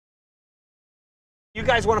You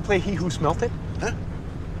guys want to play He Who Smelt It? Huh?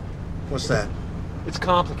 What's that? It's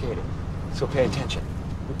complicated, so pay attention.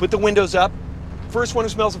 We put the windows up. First one who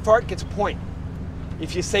smells a fart gets a point.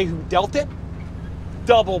 If you say who dealt it,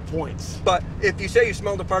 double points. But if you say you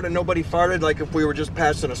smelled a fart and nobody farted, like if we were just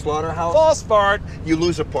passing a slaughterhouse, False fart. you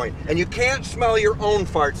lose a point. And you can't smell your own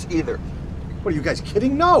farts either. What, are you guys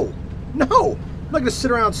kidding? No. No. I'm not gonna sit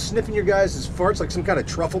around sniffing your guys' farts like some kind of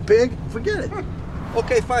truffle pig. Forget it.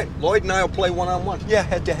 Okay, fine. Lloyd and I will play one-on-one. Yeah,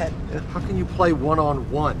 head to head. Yeah, how can you play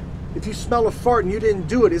one-on-one? If you smell a fart and you didn't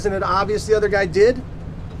do it, isn't it obvious the other guy did?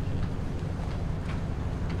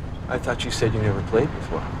 I thought you said you never played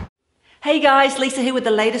before. Hey guys, Lisa here with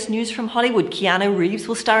the latest news from Hollywood. Keanu Reeves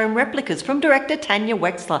will star in Replicas from director Tanya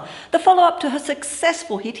Wexler, the follow-up to her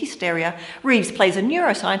successful hit Hysteria. Reeves plays a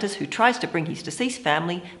neuroscientist who tries to bring his deceased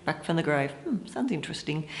family back from the grave. Sounds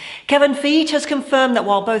interesting. Kevin Feige has confirmed that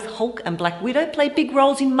while both Hulk and Black Widow play big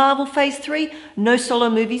roles in Marvel Phase 3, no solo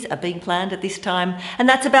movies are being planned at this time. And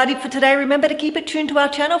that's about it for today. Remember to keep it tuned to our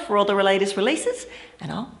channel for all the latest releases,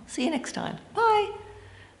 and I'll see you next time. Bye!